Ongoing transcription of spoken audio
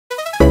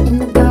in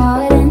the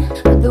garden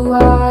with the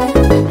water.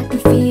 I can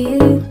feel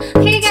you.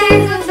 Hey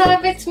guys, what's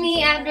up? It's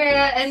me,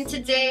 Andrea, and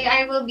today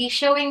I will be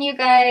showing you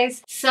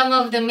guys some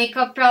of the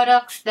makeup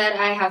products that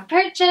I have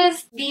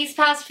purchased these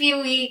past few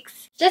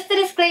weeks. Just a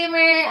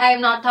disclaimer, I'm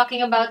not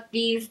talking about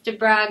these to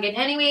brag in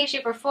any way,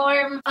 shape, or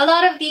form. A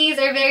lot of these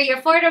are very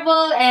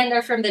affordable and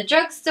are from the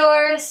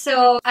drugstore,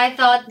 so I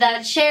thought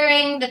that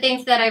sharing the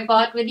things that I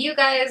bought with you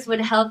guys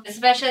would help,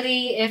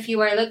 especially if you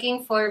are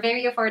looking for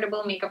very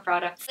affordable makeup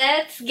products.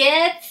 Let's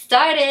get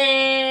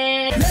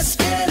started! Let's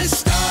get it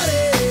started.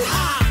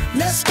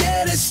 Let's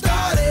get it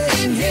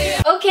started in here.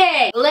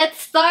 Okay, let's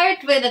start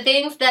with the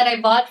things that I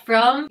bought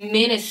from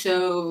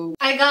Miniso.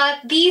 I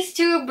got these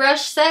two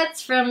brush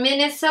sets from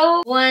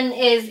Miniso. One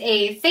is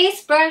a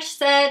face brush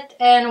set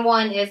and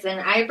one is an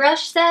eye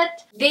brush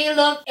set. They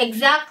look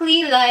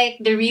exactly like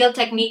the Real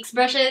Techniques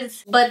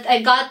brushes, but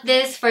I got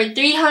this for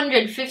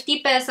 350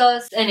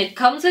 pesos and it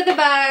comes with a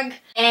bag.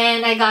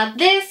 And I got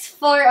this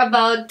for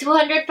about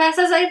 200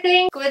 pesos, I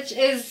think, which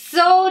is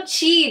so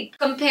cheap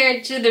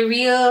compared to the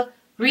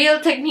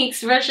Real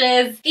Techniques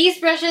brushes. These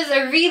brushes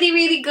are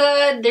really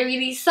good. They're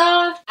really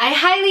soft. I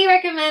highly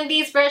recommend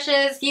these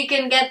brushes. You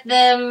can get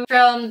them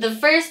from the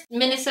first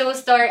Miniso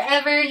store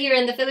ever here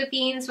in the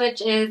Philippines,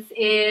 which is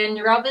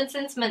in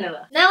Robinsons,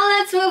 Manila. Now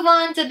let's move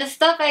on to the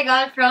stuff I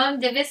got from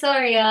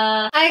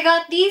Divisoria. I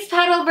got these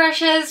paddle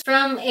brushes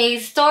from a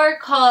store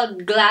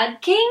called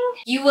Glad King.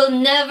 You will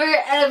never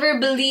ever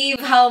believe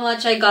how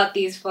much I got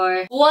these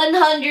for.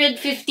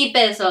 150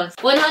 pesos.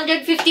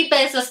 150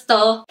 pesos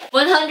to.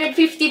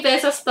 150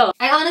 pesos.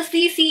 I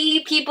honestly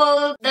see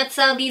people that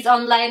sell these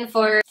online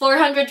for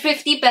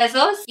 450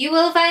 pesos. You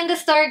will find the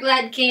store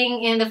Glad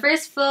King in the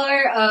first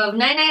floor of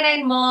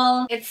 999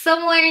 Mall. It's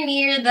somewhere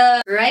near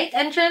the right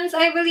entrance,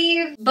 I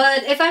believe.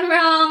 But if I'm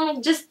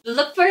wrong, just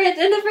look for it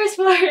in the first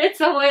floor. It's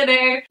somewhere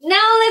there.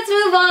 Now let's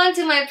move on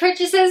to my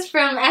purchases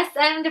from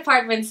SM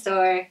Department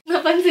Store.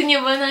 Napansin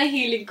niyo ba na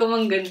hilig ko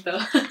mang ganito?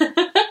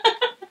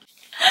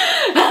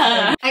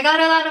 I got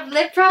a lot of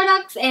lip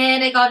products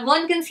and I got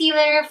one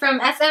concealer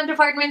from SM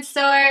Department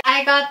Store.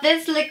 I got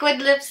this liquid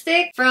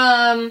lipstick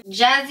from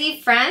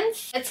Jazzy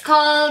France. It's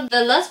called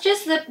the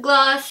Lustrous Lip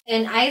Gloss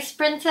in Ice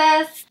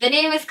Princess. The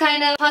name is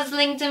kind of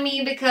puzzling to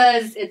me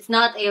because it's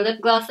not a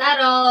lip gloss at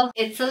all.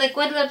 It's a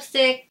liquid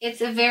lipstick.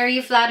 It's a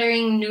very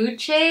flattering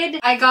nude shade.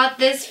 I got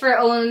this for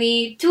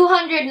only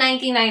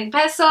 299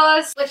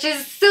 pesos, which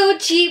is so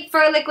cheap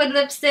for a liquid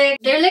lipstick.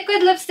 Their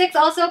liquid lipsticks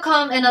also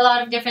come in a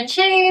lot of different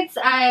shades.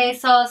 I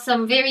saw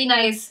some very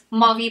nice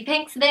mauvey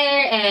pinks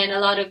there and a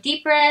lot of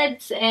deep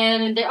reds,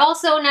 and they're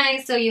also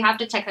nice, so you have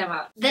to check them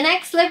out. The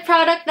next lip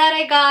product that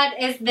I got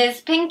is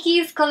this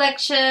Pinkies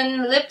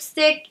collection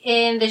lipstick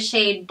in the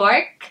shade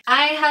Bark.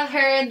 I have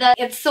heard that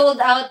it's sold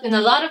out in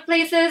a lot of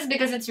places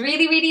because it's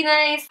really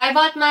nice. I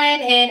bought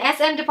mine in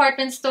SM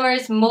Department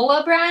Store's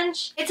MOA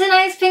branch. It's a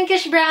nice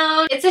pinkish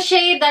brown. It's a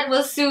shade that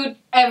will suit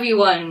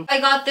everyone. I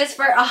got this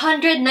for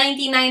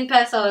 199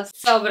 pesos.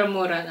 Sobrang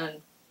mura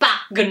nun.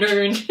 Pak!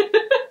 Ganern!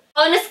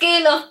 On a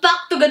scale of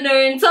pak to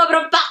ganern,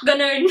 sobrang pak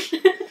ganern!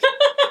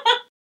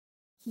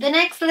 The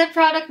next lip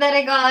product that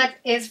I got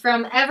is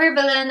from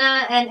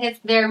Bilena, and it's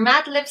their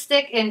matte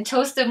lipstick in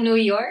Toast of New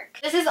York.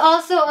 This is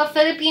also a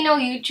Filipino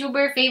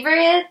YouTuber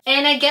favorite,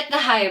 and I get the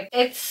hype.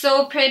 It's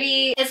so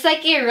pretty. It's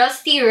like a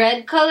rusty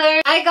red color.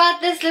 I got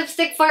this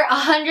lipstick for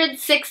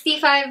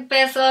 165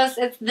 pesos.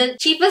 It's the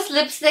cheapest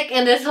lipstick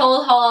in this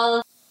whole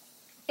haul.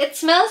 It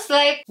smells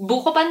like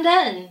buko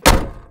pandan.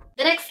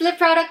 The next lip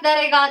product that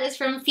I got is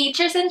from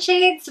Features and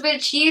Shades,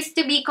 which used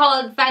to be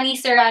called Fanny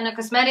Serrano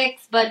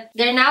Cosmetics, but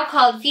they're now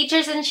called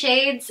Features and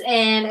Shades,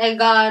 and I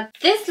got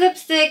this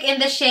lipstick in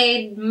the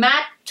shade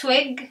Matte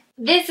Twig.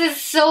 This is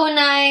so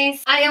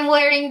nice. I am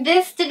wearing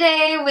this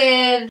today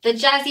with the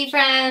Jazzy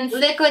France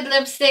liquid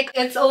lipstick.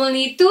 It's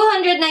only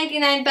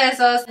 299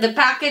 pesos. The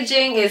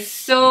packaging is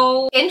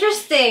so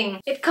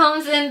interesting. It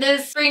comes in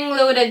this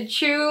spring-loaded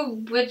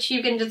tube, which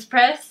you can just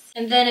press.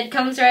 And then it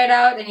comes right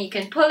out and you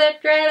can pull it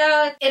right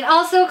out. It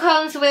also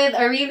comes with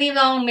a really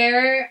long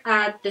mirror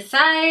at the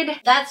side.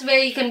 That's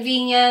very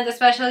convenient,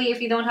 especially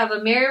if you don't have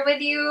a mirror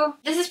with you.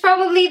 This is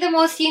probably the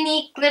most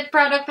unique lip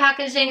product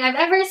packaging I've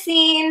ever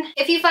seen.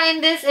 If you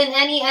find this in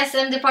any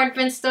SM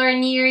department store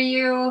near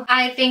you,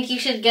 I think you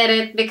should get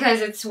it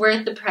because it's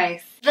worth the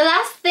price. The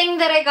last thing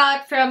that I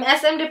got from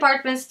SM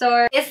Department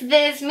Store is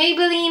this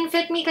Maybelline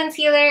Fit Me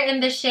Concealer in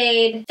the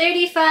shade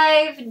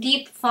 35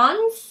 Deep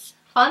Foncé?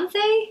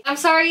 I'm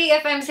sorry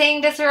if I'm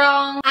saying this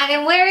wrong. I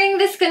am wearing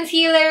this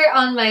concealer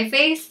on my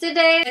face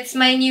today. It's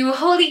my new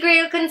Holy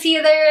Grail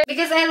concealer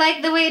because I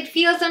like the way it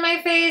feels on my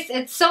face.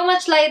 It's so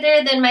much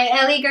lighter than my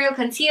LA Girl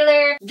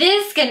concealer.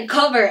 This can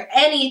cover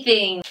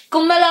anything.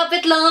 Kung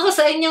malapit lang ako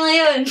sa inyo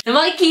ngayon, na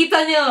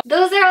makikita nyo.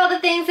 Those are all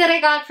the things that I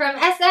got from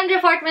SM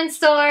Department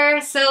Store.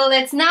 So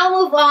let's now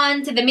move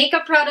on to the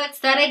makeup products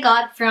that I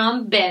got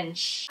from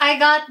Bench. I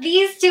got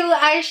these two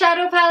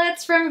eyeshadow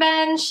palettes from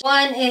Bench.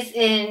 One is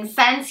in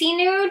Fancy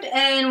Nude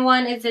and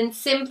one is in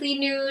Simply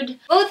Nude.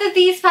 Both of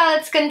these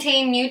palettes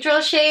contain neutral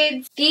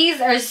shades.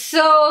 These are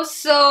so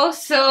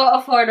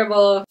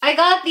affordable. I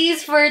got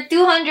these for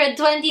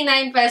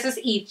 229 pesos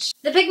each.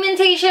 The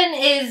pigmentation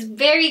is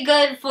very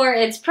good for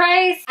its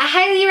price. I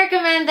highly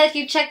recommend that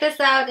you check this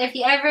out if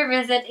you ever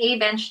visit a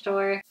bench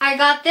store. I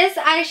got this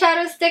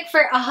eyeshadow stick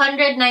for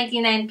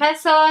 199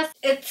 pesos.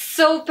 It's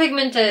so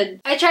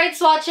pigmented. I tried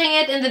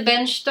swatching it in the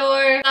bench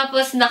store.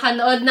 Tapos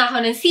nakanood na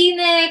ako ng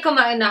sine,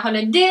 kumain na ako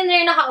ng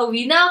dinner,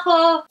 nakauwi na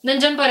ako.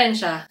 Nandyan pa rin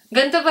siya.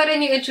 Ganito pa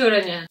rin yung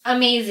itsura niya.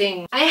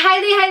 Amazing. I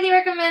highly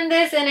recommend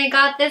this and I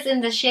got this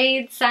in the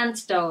shade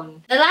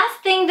Sandstone. The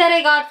last thing that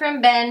I got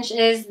from Bench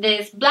is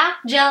this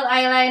black gel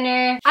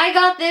eyeliner. I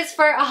got this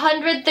for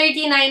 139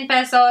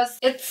 pesos.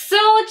 It's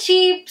so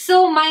cheap,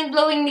 so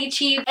mind-blowingly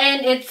cheap,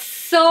 and it's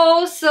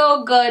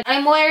so good.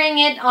 I'm wearing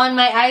it on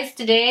my eyes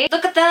today.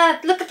 Look at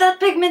that! Look at that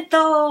pigment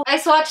though! I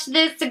swatched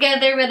this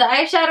together with the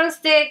eyeshadow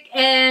stick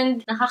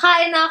and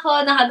nakakain na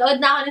ako,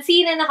 nakanood na ako ng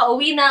sine,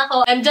 nakauwi na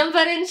ako. Andyan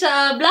pa rin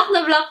siya, black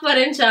na black pa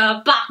rin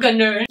siya. Pak,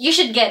 ganern. You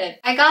should get it.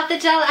 I got the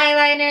gel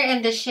eyeliner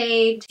in the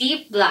shade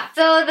Deep Black.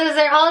 So those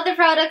are all the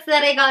products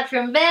that I got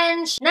from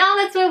Bench. Now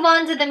let's move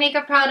on to the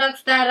makeup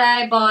products that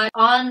I bought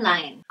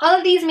online. All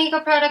of these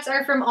makeup products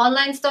are from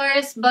online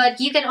stores, but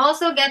you can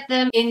also get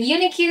them in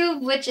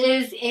UNIQUBE, which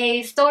is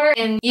a store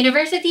in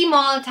University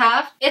Mall,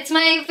 Taft. It's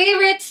my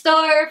favorite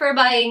store for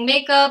buying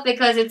makeup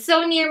because it's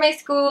so near my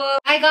school.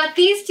 I got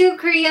these two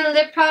Korean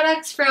lip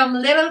products from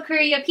Little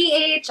Korea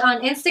PH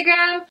on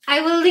Instagram.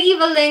 I will leave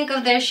a link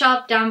of their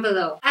shop down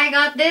below. I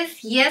got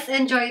this Yes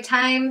Enjoy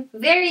Time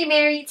Very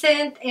Merry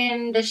tint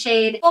in the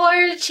shade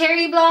 4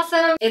 Cherry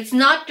Blossom. It's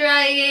not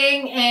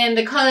drying and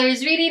the color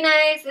is really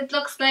nice. It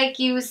looks like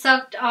you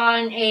sucked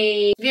on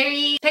a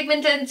very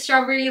pigmented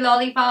strawberry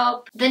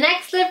lollipop. The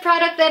next lip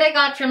product that I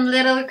got from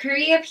Little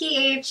Korea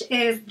PH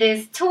is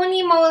this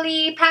Tony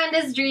Moly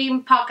Panda's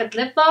Dream Pocket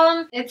Lip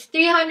Balm. It's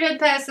 300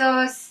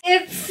 pesos.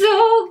 It's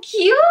so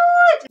cute!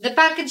 The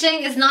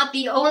packaging is not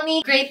the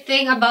only great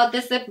thing about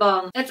this lip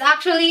balm. It's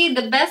actually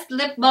the best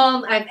lip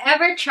balm I've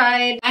ever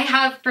tried. I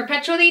have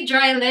perpetually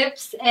dry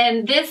lips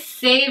and this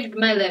saved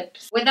my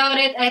lips. Without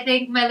it, I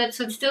think my lips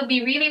would still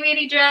be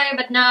really dry,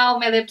 but now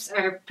my lips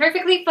are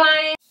perfectly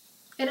fine.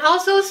 It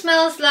also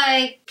smells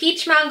like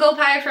peach mango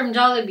pie from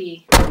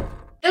Jollibee.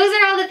 Those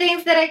are all the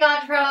things that I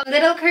got from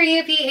Little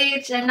Korea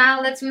PH, and now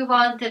let's move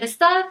on to the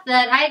stuff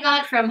that I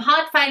got from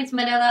Hot Finds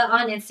Manila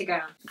on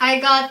Instagram. I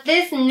got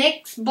this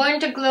NYX Born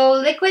to Glow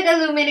Liquid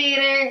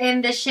Illuminator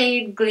in the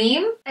shade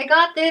Gleam. I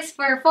got this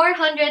for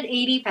 480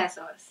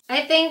 pesos.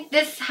 I think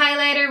this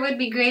highlighter would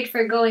be great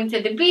for going to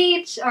the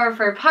beach or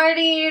for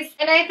parties,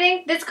 and I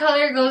think this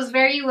color goes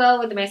very well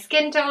with my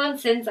skin tone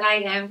since I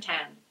am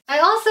tan. I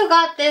also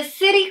got this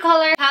City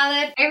Color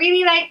palette. I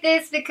really like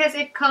this because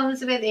it comes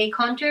with a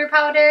contour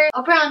powder,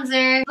 a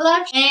bronzer,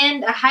 blush,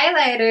 and a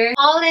highlighter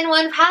all in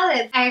one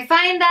palette. I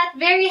find that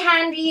very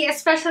handy,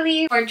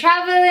 especially for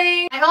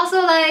traveling. I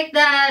also like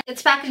that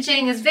its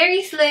packaging is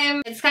very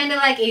slim. It's kind of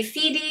like a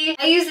CD.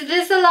 I use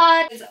this a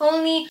lot. It's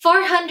only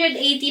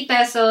 480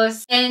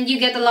 pesos and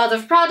you get a lot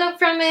of product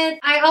from it.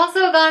 I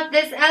also got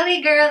this LA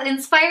Girl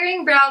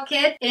Inspiring Brow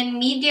Kit in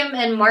medium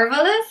and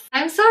marvelous.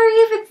 I'm sorry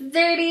if it's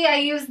dirty. I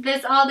use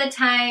this all the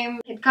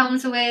time. It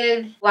comes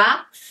with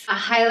wax, a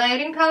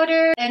highlighting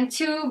powder, and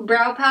 2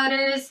 brow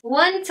powders.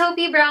 One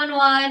taupey brown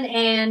one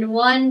and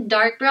one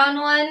dark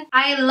brown one.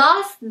 I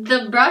lost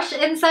the brush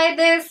inside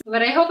this,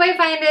 but I hope I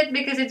find it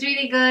because it's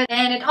really good.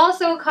 And it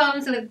also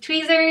comes with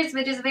tweezers,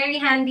 which is very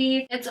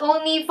handy. It's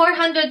only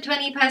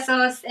 420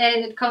 pesos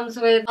and it comes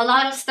with a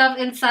lot of stuff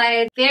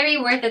inside. Very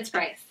worth its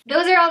price.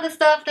 Those are all the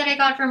stuff that I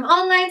got from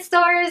online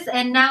stores,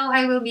 and now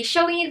I will be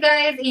showing you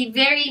guys a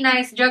very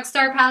nice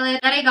drugstore palette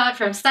that I got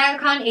from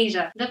Stylecon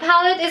Asia. The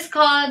palette is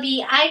called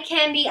the Eye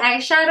Candy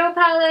Eyeshadow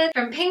Palette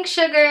from Pink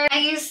Sugar. I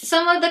used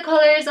some of the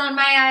colors on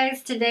my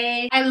eyes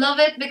today. I love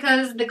it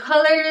because the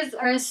colors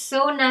are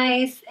so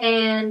nice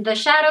and the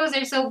shadows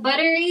are so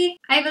buttery.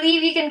 I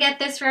believe you can get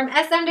this from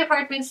SM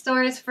department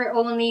stores for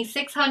only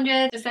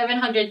 600 to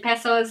 700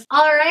 pesos.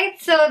 Alright,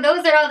 so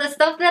those are all the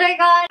stuff that I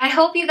got. I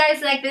hope you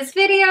guys like this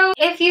video.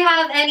 If you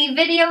have any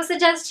video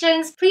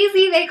suggestions, please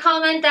leave a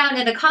comment down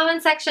in the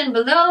comment section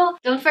below.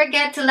 Don't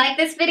forget to like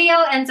this video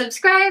and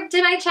subscribe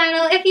to my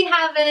channel if you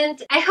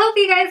haven't. I hope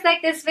you guys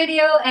like this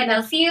video and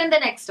I'll see you in the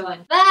next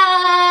one.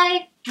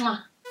 Bye!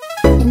 Mwah.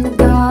 In the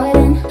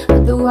garden,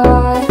 with the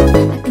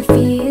water, I can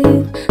feel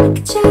you like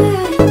a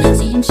child,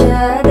 seeing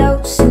shadows.